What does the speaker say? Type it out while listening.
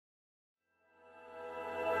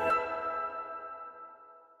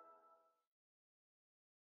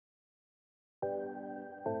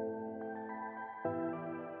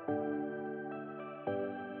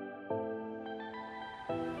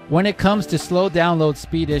When it comes to slow download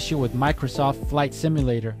speed issue with Microsoft Flight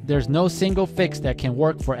Simulator, there's no single fix that can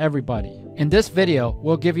work for everybody. In this video,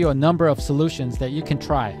 we'll give you a number of solutions that you can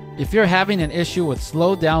try if you're having an issue with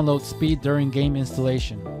slow download speed during game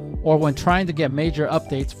installation, or when trying to get major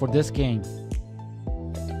updates for this game.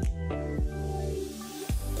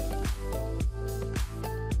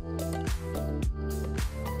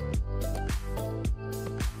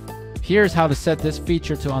 Here's how to set this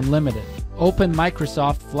feature to unlimited. Open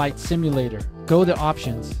Microsoft Flight Simulator. Go to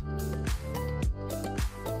Options.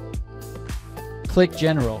 Click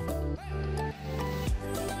General.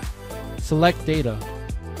 Select Data.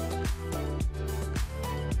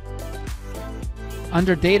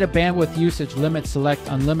 Under Data Bandwidth Usage Limit, select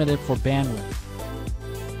Unlimited for bandwidth.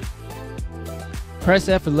 Press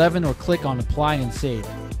F11 or click on Apply and Save.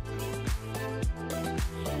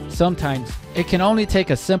 Sometimes, it can only take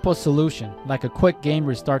a simple solution, like a quick game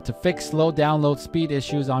restart, to fix slow download speed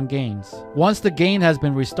issues on games. Once the game has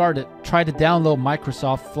been restarted, try to download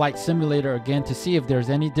Microsoft Flight Simulator again to see if there's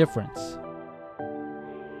any difference.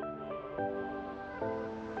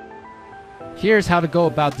 Here's how to go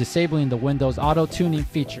about disabling the Windows auto-tuning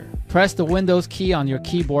feature. Press the Windows key on your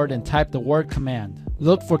keyboard and type the word command.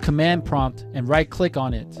 Look for command prompt and right-click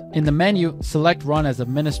on it. In the menu, select Run as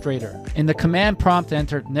Administrator. In the command prompt,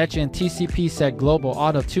 enter netgen tcp set global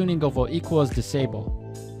auto-tuning equals disable.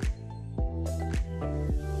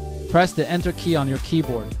 Press the Enter key on your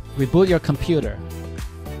keyboard. Reboot your computer.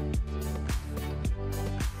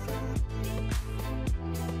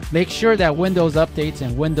 Make sure that Windows updates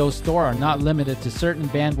and Windows Store are not limited to certain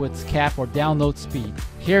bandwidths cap or download speed.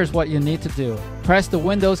 Here's what you need to do. Press the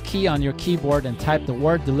Windows key on your keyboard and type the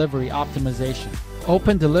word Delivery Optimization.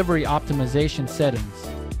 Open Delivery Optimization Settings.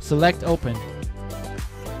 Select Open.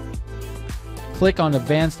 Click on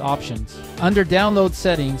Advanced Options. Under Download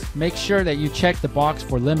Settings, make sure that you check the box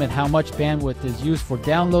for limit how much bandwidth is used for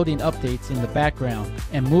downloading updates in the background,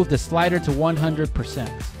 and move the slider to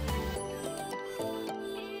 100%.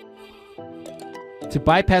 To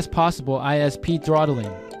bypass possible ISP throttling,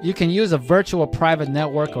 you can use a virtual private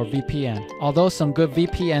network or VPN. Although some good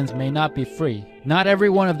VPNs may not be free, not every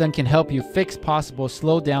one of them can help you fix possible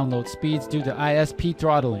slow download speeds due to ISP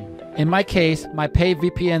throttling. In my case, my paid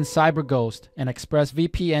VPN CyberGhost and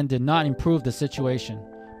ExpressVPN did not improve the situation,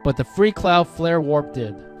 but the free Cloudflare Warp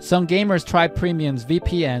did. Some gamers tried Premium's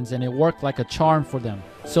VPNs and it worked like a charm for them,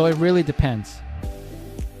 so it really depends.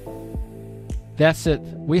 That's it.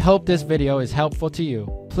 We hope this video is helpful to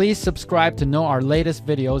you. Please subscribe to know our latest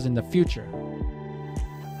videos in the future.